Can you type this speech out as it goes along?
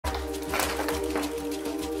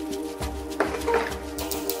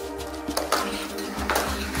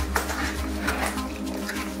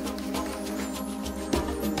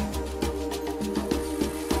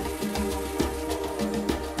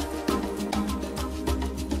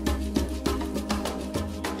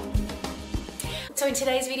So in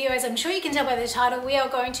today's video, as I'm sure you can tell by the title, we are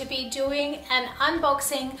going to be doing an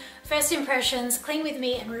unboxing, first impressions, clean with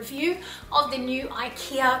me and review of the new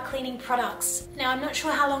Ikea cleaning products. Now I'm not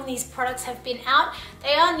sure how long these products have been out.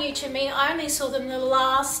 They are new to me. I only saw them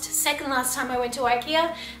the second last time I went to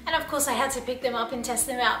Ikea, and of course I had to pick them up and test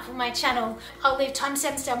them out for my channel. I'll leave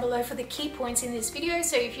timestamps down below for the key points in this video,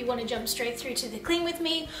 so if you want to jump straight through to the clean with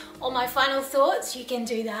me or my final thoughts, you can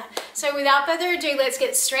do that. So without further ado, let's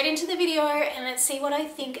get straight into the video and let's see what I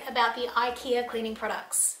think about the Ikea cleaning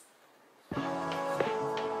products.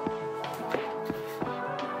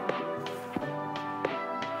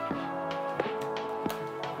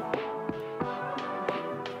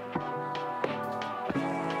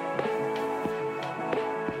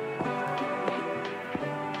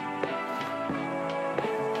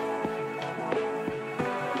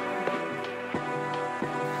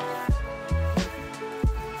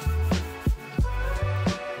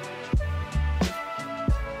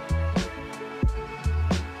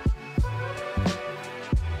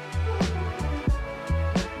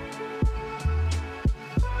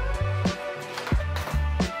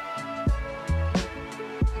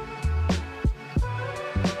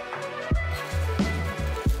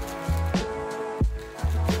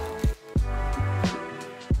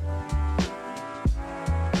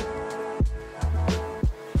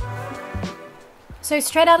 So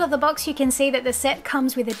straight out of the box you can see that the set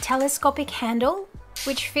comes with a telescopic handle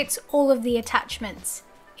which fits all of the attachments.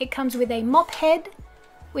 It comes with a mop head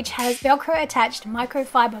which has Velcro attached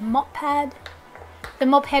microfiber mop pad. The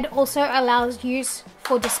mop head also allows use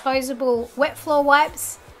for disposable wet floor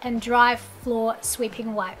wipes and dry floor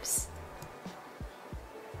sweeping wipes.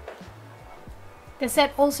 The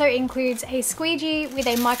set also includes a squeegee with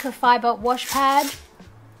a microfiber wash pad,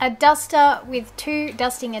 a duster with two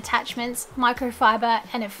dusting attachments, microfiber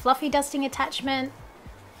and a fluffy dusting attachment,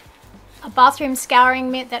 a bathroom scouring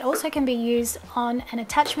mitt that also can be used on an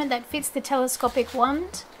attachment that fits the telescopic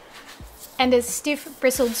wand, and a stiff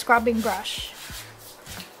bristled scrubbing brush.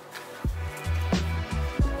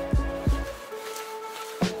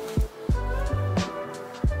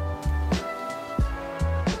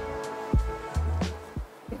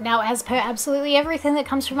 Now, as per absolutely everything that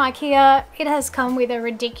comes from Ikea, it has come with a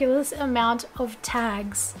ridiculous amount of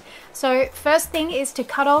tags. So first thing is to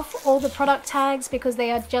cut off all the product tags because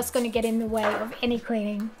they are just going to get in the way of any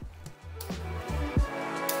cleaning.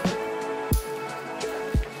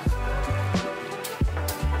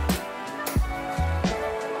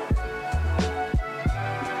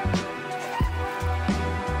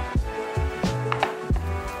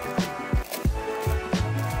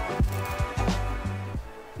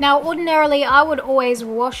 Now ordinarily I would always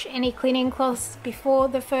wash any cleaning cloths before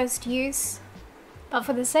the first use, but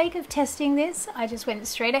for the sake of testing this I just went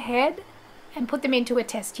straight ahead and put them into a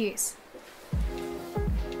test use.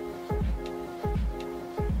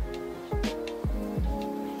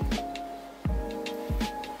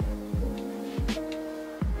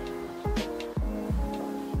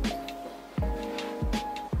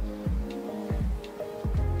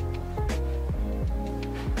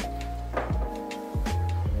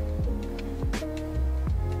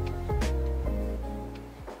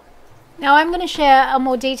 Now I'm going to share a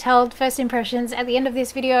more detailed first impressions at the end of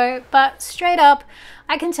this video, but straight up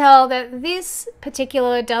I can tell that this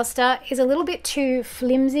particular duster is a little bit too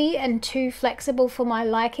flimsy and too flexible for my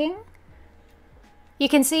liking. You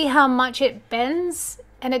can see how much it bends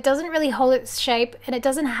and it doesn't really hold its shape, and it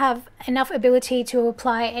doesn't have enough ability to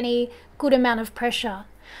apply any good amount of pressure.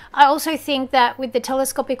 I also think that with the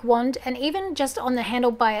telescopic wand and even just on the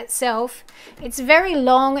handle by itself, it's very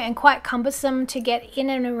long and quite cumbersome to get in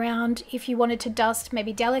and around if you wanted to dust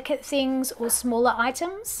maybe delicate things or smaller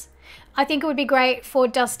items. I think it would be great for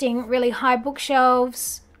dusting really high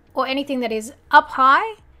bookshelves or anything that is up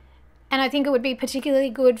high, and I think it would be particularly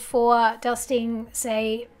good for dusting,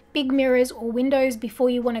 say, big mirrors or windows before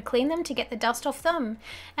you want to clean them to get the dust off them.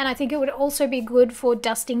 And I think it would also be good for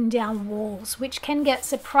dusting down walls, which can get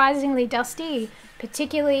surprisingly dusty,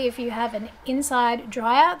 particularly if you have an inside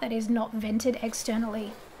dryer that is not vented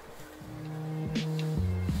externally.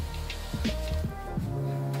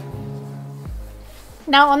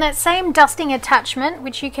 Now on that same dusting attachment,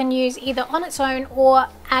 which you can use either on its own or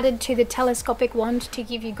added to the telescopic wand to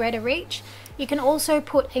give you greater reach, you can also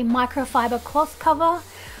put a microfiber cloth cover.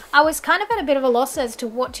 I was kind of at a bit of a loss as to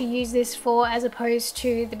what to use this for as opposed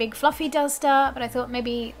to the big fluffy duster, but I thought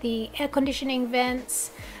maybe the air conditioning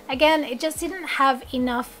vents. Again, it just didn't have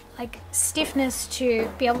enough stiffness to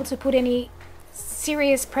be able to put any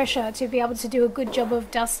serious pressure to be able to do a good job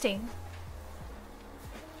of dusting.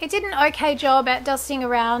 It did an okay job at dusting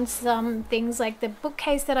around some things like the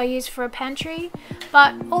bookcase that I use for a pantry,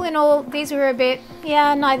 but all in all, these were a bit,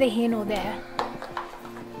 yeah, neither here nor there.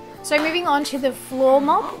 So moving on to the floor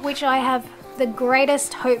mop, which I have the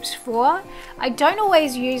greatest hopes for. I don't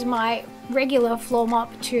always use my regular floor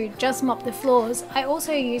mop to just mop the floors. I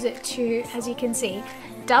also use it to, as you can see,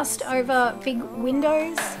 dust over big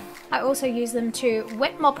windows. I also use them to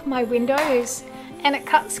wet mop my windows, and it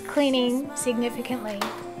cuts cleaning significantly.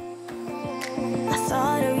 I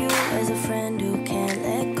thought of you as a friend who can't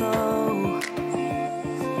let go,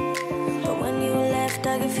 but when you left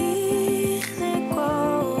I could feel it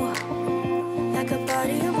grow, like a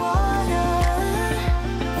body of water,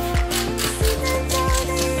 seeping down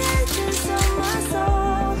the edges of my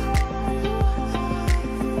soul,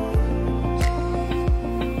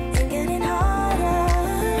 and getting harder.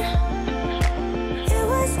 It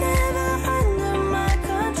was never under my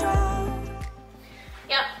control.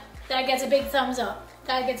 Yep, that gets a big thumbs up.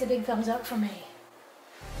 That gets a big thumbs up from me.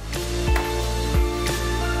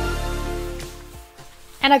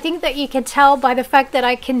 And I think that you can tell by the fact that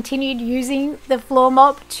I continued using the floor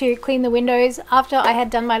mop to clean the windows after I had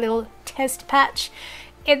done my little test patch.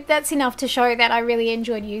 That's enough to show that I really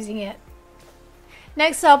enjoyed using it.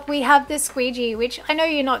 Next up, we have the squeegee, which I know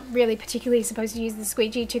you're not really particularly supposed to use the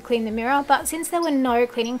squeegee to clean the mirror, but since there were no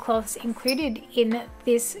cleaning cloths included in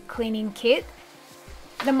this cleaning kit,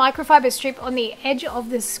 the microfiber strip on the edge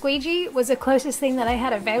of the squeegee was the closest thing that I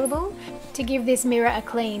had available to give this mirror a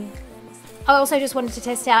clean. I also just wanted to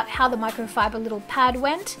test out how the microfiber little pad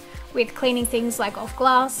went with cleaning things like off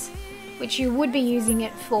glass, which you would be using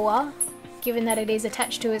it for, given that it is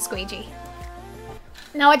attached to a squeegee.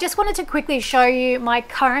 Now I just wanted to quickly show you my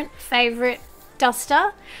current favourite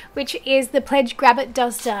duster, which is the Pledge Grab It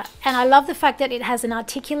duster, and I love the fact that it has an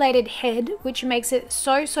articulated head, which makes it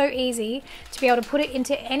so easy to be able to put it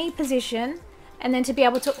into any position and then to be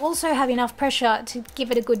able to also have enough pressure to give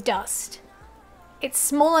it a good dust. It's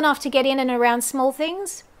small enough to get in and around small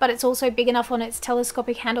things, but it's also big enough on its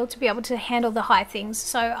telescopic handle to be able to handle the high things.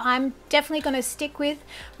 So I'm definitely going to stick with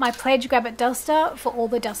my Pledge Grab It duster for all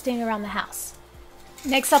the dusting around the house.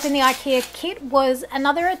 Next up in the Ikea kit was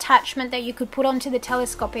another attachment that you could put onto the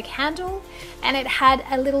telescopic handle, and it had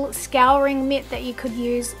a little scouring mitt that you could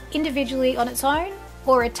use individually on its own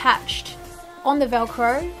or attached on the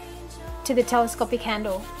Velcro to the telescopic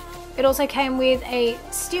handle. It also came with a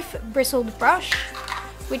stiff bristled brush,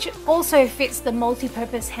 which also fits the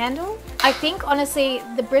multi-purpose handle. I think honestly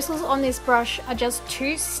the bristles on this brush are just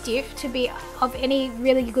too stiff to be of any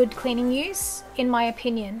really good cleaning use, in my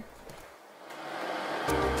opinion.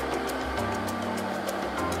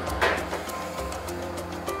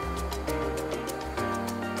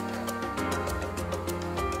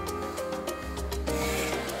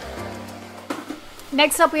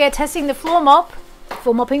 Next up, we are testing the floor mop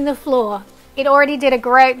for mopping the floor. It already did a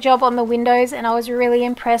great job on the windows and I was really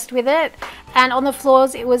impressed with it. And on the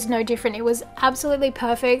floors, it was no different. It was absolutely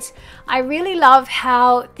perfect. I really love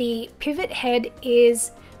how the pivot head is,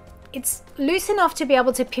 it's loose enough to be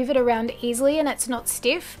able to pivot around easily and it's not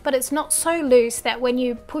stiff, but it's not so loose that when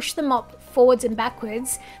you push the mop forwards and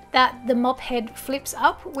backwards, that the mop head flips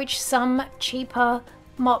up, which some cheaper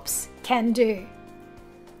mops can do.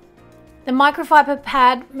 The microfiber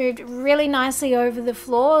pad moved really nicely over the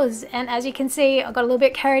floors, and as you can see, I got a little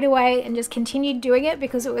bit carried away and just continued doing it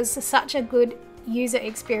because it was such a good user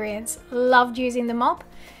experience. Loved using the mop,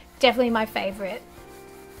 definitely my favorite.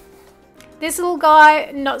 This little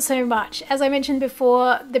guy, not so much. As I mentioned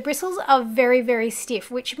before, the bristles are very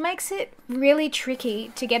stiff, which makes it really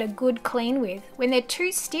tricky to get a good clean with. When they're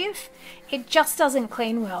too stiff, it just doesn't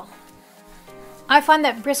clean well. I find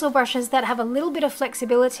that bristle brushes that have a little bit of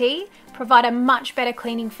flexibility provide a much better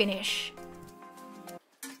cleaning finish.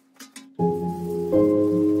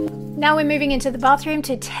 Now we're moving into the bathroom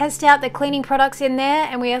to test out the cleaning products in there,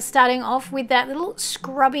 and we are starting off with that little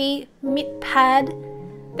scrubby mitt pad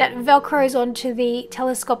that velcros onto the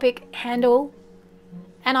telescopic handle,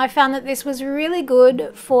 and I found that this was really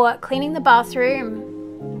good for cleaning the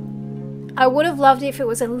bathroom. I would have loved it if it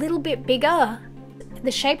was a little bit bigger. The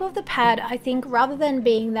shape of the pad, I think, rather than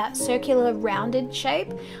being that circular rounded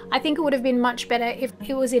shape, I think it would have been much better if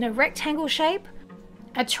it was in a rectangle shape,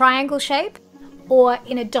 a triangle shape, or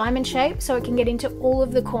in a diamond shape, so it can get into all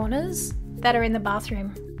of the corners that are in the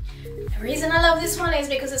bathroom. The reason I love this one is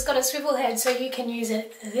because it's got a swivel head, so you can use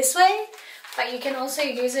it this way, but you can also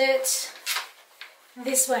use it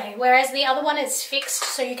this way, whereas the other one is fixed,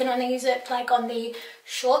 so you can only use it like on the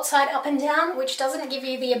short side up and down, which doesn't give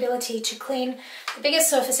you the ability to clean the biggest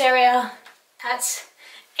surface area at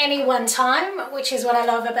any one time, which is what I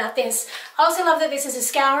love about this. I also love that this is a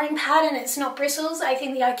scouring pad and it's not bristles. I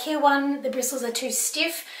think the Ikea one, the bristles are too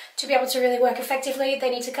stiff to be able to really work effectively. They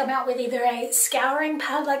need to come out with either a scouring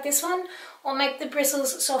pad like this one or make the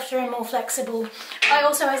bristles softer and more flexible. I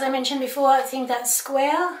also, as I mentioned before, think that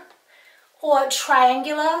square or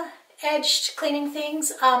triangular edged cleaning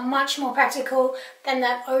things are much more practical than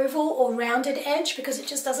that oval or rounded edge, because it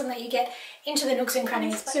just doesn't let you get into the nooks and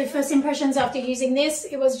crannies. So first impressions after using this,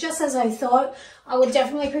 it was just as I thought. I would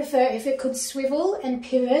definitely prefer if it could swivel and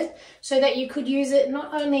pivot so that you could use it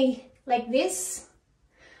not only like this,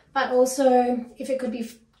 but also if it could be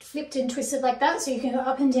flipped and twisted like that, so you can go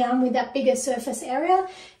up and down with that bigger surface area.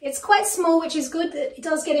 It's quite small, which is good. It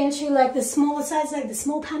does get into like the smaller size, like the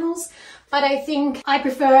small panels, but I think I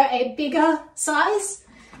prefer a bigger size.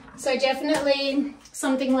 So definitely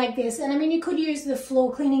something like this. And I mean, you could use the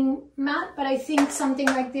floor cleaning mat, but I think something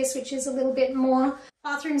like this, which is a little bit more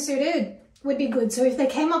bathroom suited, would be good. So if they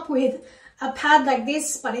came up with a pad like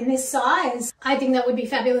this, but in this size, I think that would be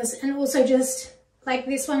fabulous. And also just like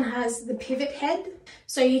this one has the pivot head,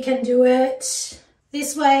 so you can do it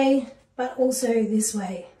this way, but also this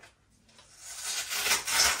way.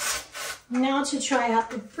 Now to try out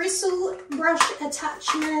the bristle brush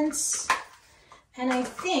attachments. And I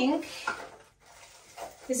think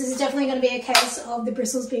this is definitely going to be a case of the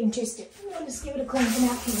bristles being too stiff. I'll just give it a clean from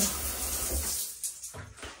out here.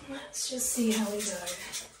 Let's just see how we go.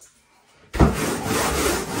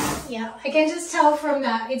 Yeah, I can just tell from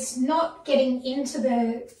that it's not getting into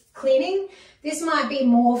the cleaning. This might be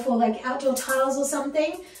more for like outdoor tiles or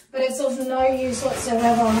something, but it's of no use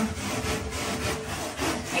whatsoever.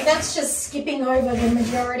 Like that's just skipping over the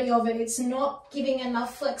majority of it. It's not giving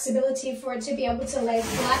enough flexibility for it to be able to lay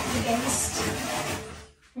flat against.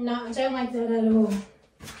 No, I don't like that at all.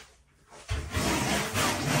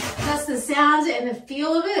 Plus the sound and the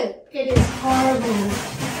feel of it, it is horrible.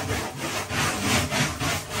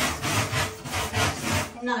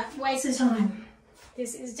 No, waste of time.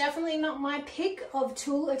 This is definitely not my pick of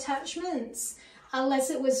tool attachments, unless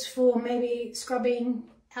it was for maybe scrubbing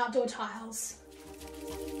outdoor tiles.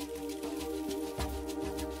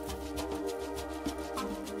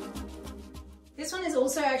 This one is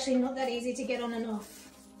also actually not that easy to get on and off.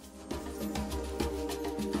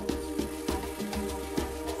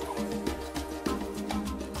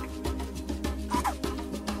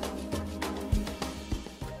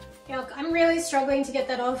 I'm really struggling to get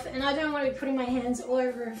that off, and I don't want to be putting my hands all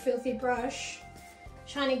over a filthy brush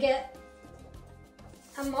trying to get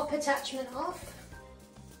a mop attachment off.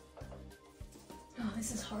 Oh,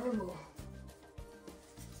 this is horrible.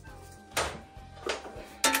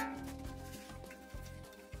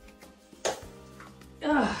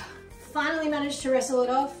 Ugh, finally managed to wrestle it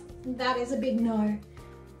off. That is a big no.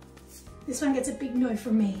 This one gets a big no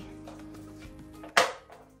from me.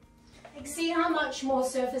 See how much more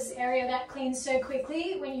surface area that cleans so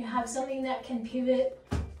quickly when you have something that can pivot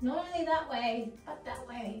not only that way, but that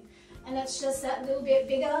way. And it's just that little bit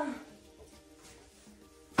bigger.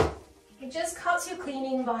 It just cuts your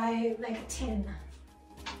cleaning by like 10.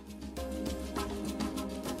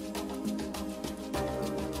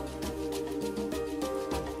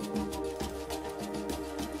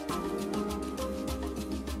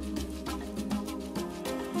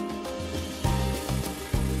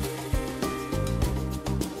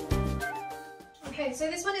 So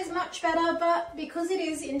this one is much better, but because it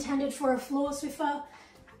is intended for a floor Swiffer,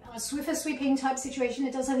 a Swiffer sweeping type situation,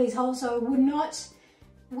 it does have these holes, so I would not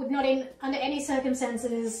under any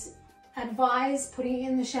circumstances advise putting it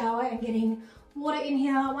in the shower and getting water in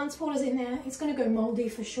here. Once water's in there, it's going to go moldy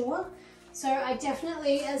for sure. So I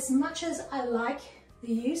definitely, as much as I like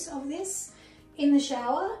the use of this in the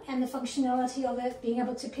shower and the functionality of it, being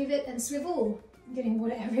able to pivot and swivel, getting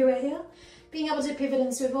water everywhere here, being able to pivot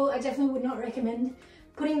and swivel, I definitely would not recommend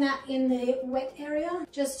putting that in the wet area,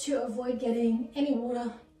 just to avoid getting any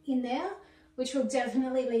water in there, which will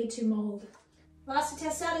definitely lead to mold. Last to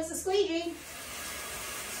test out is the squeegee.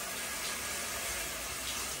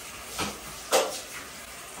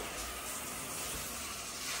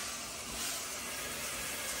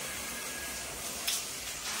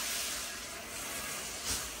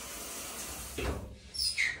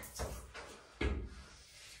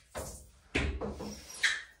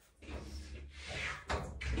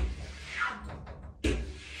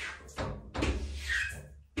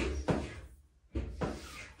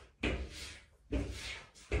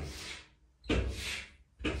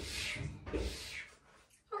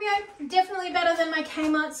 Definitely better than my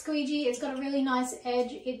Kmart squeegee. It's got a really nice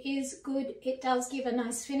edge. It is good. It does give a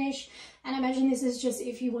nice finish. And I imagine this is just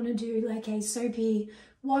if you want to do like a soapy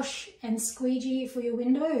wash and squeegee for your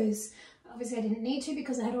windows. Obviously I didn't need to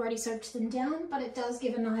because I had already soaked them down, but it does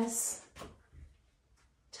give a nice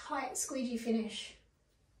tight squeegee finish.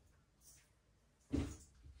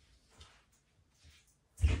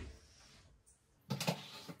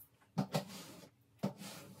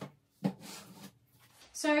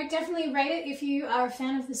 So definitely rate it if you are a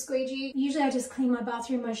fan of the squeegee. Usually I just clean my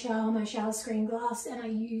bathroom, my shower screen glass, and I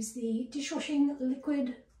use the dishwashing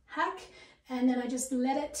liquid hack, and then I just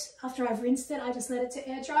let it, after I've rinsed it, I just let it to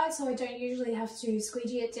air dry, so I don't usually have to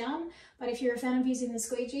squeegee it down. But if you're a fan of using the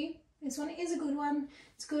squeegee, this one is a good one.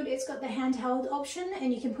 It's good. It's got the handheld option,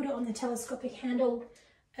 and you can put it on the telescopic handle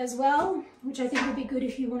as well, which I think would be good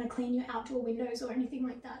if you want to clean your outdoor windows or anything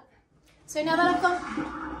like that. So now that I've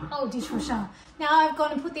gone, oh, dishwasher. Now I've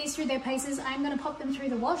gone and put these through their paces, I'm going to pop them through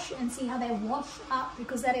the wash and see how they wash up,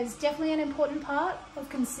 because that is definitely an important part of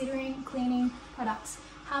considering cleaning products.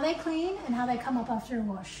 How they clean and how they come up after a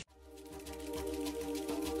wash.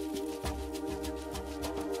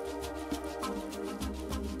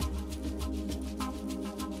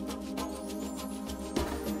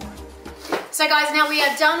 So guys, now we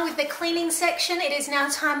are done with the cleaning section. It is now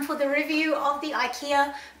time for the review of the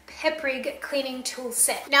Ikea Pepprig cleaning tool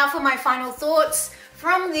set. Now for my final thoughts.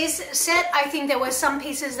 From this set, I think there were some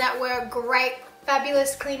pieces that were great,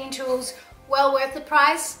 fabulous cleaning tools, well worth the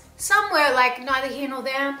price. Some were like neither here nor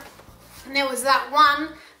there. And there was that one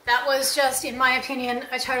that was just, in my opinion,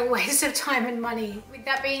 a total waste of time and money. With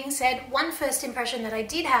that being said, one first impression that I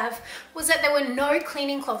did have was that there were no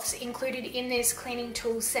cleaning cloths included in this cleaning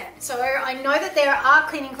tool set. So I know that there are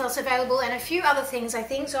cleaning cloths available and a few other things, I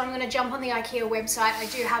think, so I'm going to jump on the Ikea website. I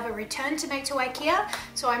do have a return to make to Ikea,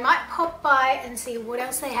 so I might pop by and see what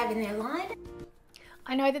else they have in their line.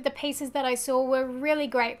 I know that the pieces that I saw were really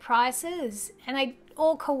great prices, and they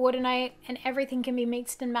all coordinate and everything can be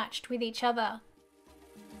mixed and matched with each other.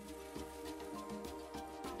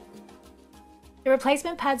 The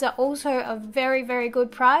replacement pads are also a very, very good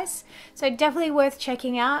price, so definitely worth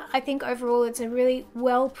checking out. I think overall it's a really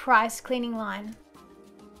well-priced cleaning line.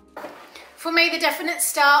 For me, the definite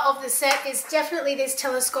star of the set is definitely this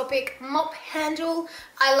telescopic mop handle.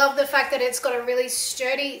 I love the fact that it's got a really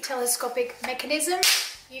sturdy telescopic mechanism.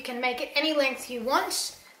 You can make it any length you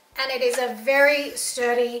want, and it is a very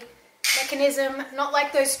sturdy mechanism, not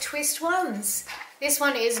like those twist ones. This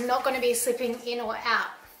one is not going to be slipping in or out.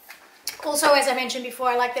 Also, as I mentioned before,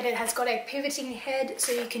 I like that it has got a pivoting head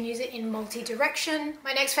so you can use it in multi-direction.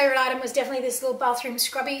 My next favorite item was definitely this little bathroom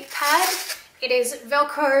scrubby pad. It is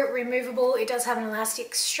Velcro removable. It does have an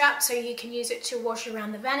elastic strap so you can use it to wash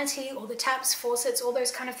around the vanity or the taps, faucets, all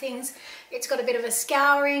those kind of things. It's got a bit of a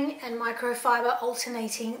scouring and microfiber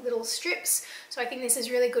alternating little strips. So I think this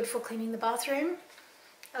is really good for cleaning the bathroom.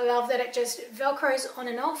 I love that it just Velcros on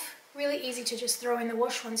and off. Really easy to just throw in the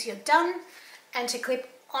wash once you're done, and to clip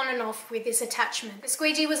on and off with this attachment. The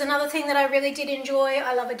squeegee was another thing that I really did enjoy.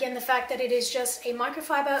 I love again the fact that it is just a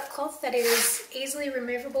microfiber cloth that is easily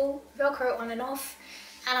removable, Velcro on and off.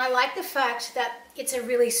 And I like the fact that it's a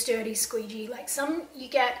really sturdy squeegee. Like some you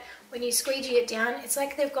get when you squeegee it down, it's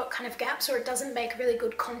like they've got kind of gaps or it doesn't make really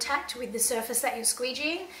good contact with the surface that you're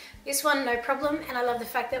squeegeeing. This one, no problem, and I love the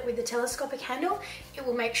fact that with the telescopic handle, it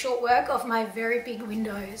will make short work of my very big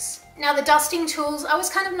windows. Now the dusting tools, I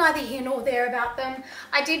was kind of neither here nor there about them.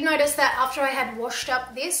 I did notice that after I had washed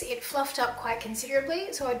up this, it fluffed up quite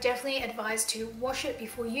considerably, so I definitely advise to wash it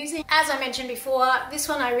before using. As I mentioned before, this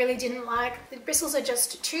one I really didn't like. The bristles are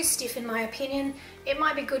just too stiff in my opinion. It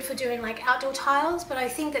might be good for doing like outdoor tiles, but I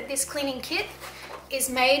think that this cleaning kit is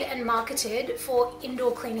made and marketed for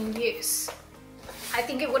indoor cleaning use. I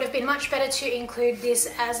think it would have been much better to include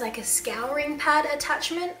this as like a scouring pad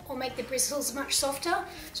attachment or make the bristles much softer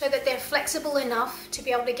so that they're flexible enough to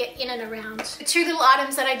be able to get in and around. The two little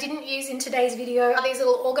items that I didn't use in today's video are these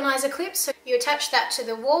little organizer clips. So you attach that to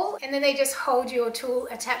the wall and then they just hold your tool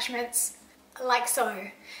attachments like so.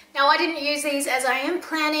 Now I didn't use these as I am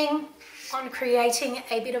planning on creating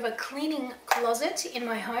a bit of a cleaning closet in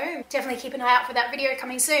my home. Definitely keep an eye out for that video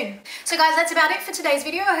coming soon. So guys, that's about it for today's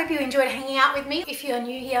video. I hope you enjoyed hanging out with me. If you're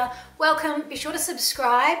new here, welcome. Be sure to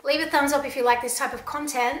subscribe. Leave a thumbs up if you like this type of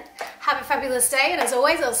content. Have a fabulous day, and as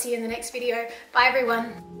always, I'll see you in the next video. Bye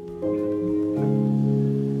everyone.